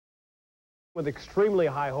With extremely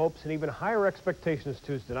high hopes and even higher expectations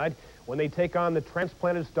Tuesday night when they take on the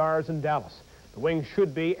transplanted Stars in Dallas. The Wings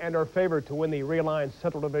should be and are favored to win the realigned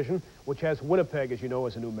Central Division, which has Winnipeg, as you know,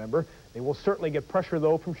 as a new member. They will certainly get pressure,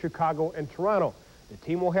 though, from Chicago and Toronto. The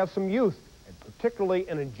team will have some youth, and particularly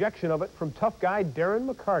an injection of it from tough guy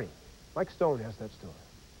Darren McCarty. Mike Stone has that story.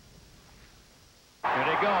 Here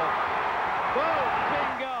they go. Whoa,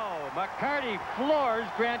 bingo! McCarty floors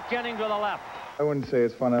Grant Jennings to the left. I wouldn't say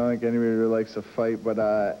it's fun. I don't think anybody really likes to fight, but,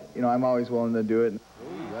 you know, I'm always willing to do it.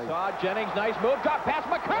 Saw Jennings, nice move, drop pass,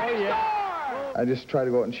 McCarty score! I just try to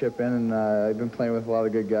go out and chip in, and I've been playing with a lot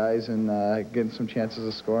of good guys and getting some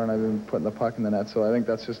chances to score, and I've been putting the puck in the net, so I think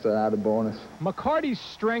that's just an added bonus. McCarty's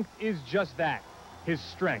strength is just that, his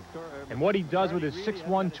strength. And what he does with his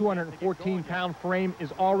 6'1", 214-pound frame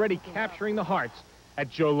is already capturing the hearts at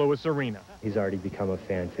Joe Louis Arena. He's already become a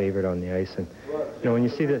fan favorite on the ice, and you know, when you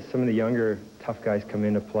see that some of the younger tough guys come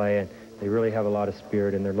into play and they really have a lot of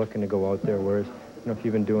spirit and they're looking to go out there, whereas you know, if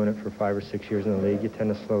you've been doing it for 5 or 6 years in the league, you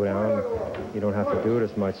tend to slow down and you don't have to do it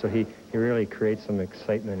as much. So he really creates some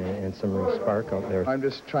excitement and some real spark out there. I'm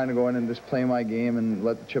just trying to go in and just play my game and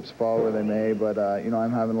let the chips fall where they may, but you know,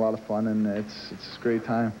 I'm having a lot of fun, and it's a great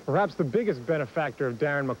time. Perhaps the biggest benefactor of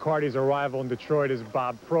Darren McCarty's arrival in Detroit is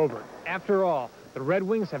Bob Probert. After all, the Red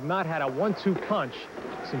Wings have not had a 1-2 punch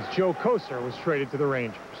since Joe Kocur was traded to the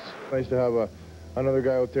Rangers. Nice to have another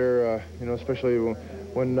guy out there, you know, especially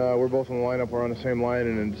when we're both in the lineup, we're on the same line,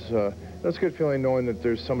 and it's a good feeling knowing that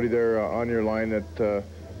there's somebody there on your line that,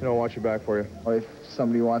 you know, watch your back for you. If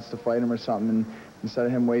somebody wants to fight him or something, and instead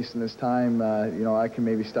of him wasting his time, you know, I can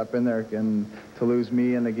maybe step in there, and to lose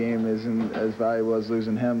me in the game isn't as valuable as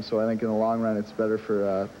losing him, so I think in the long run it's better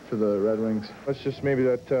for the Red Wings. That's just maybe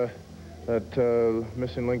that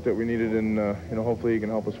missing link that we needed, and you know, hopefully he can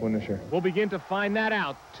help us win this year. We'll begin to find that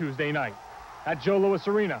out Tuesday night at Joe Louis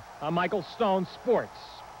Arena. I'm Michael Stone, Sports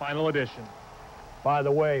Final Edition. By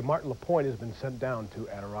the way, Martin LaPointe has been sent down to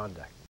Adirondack.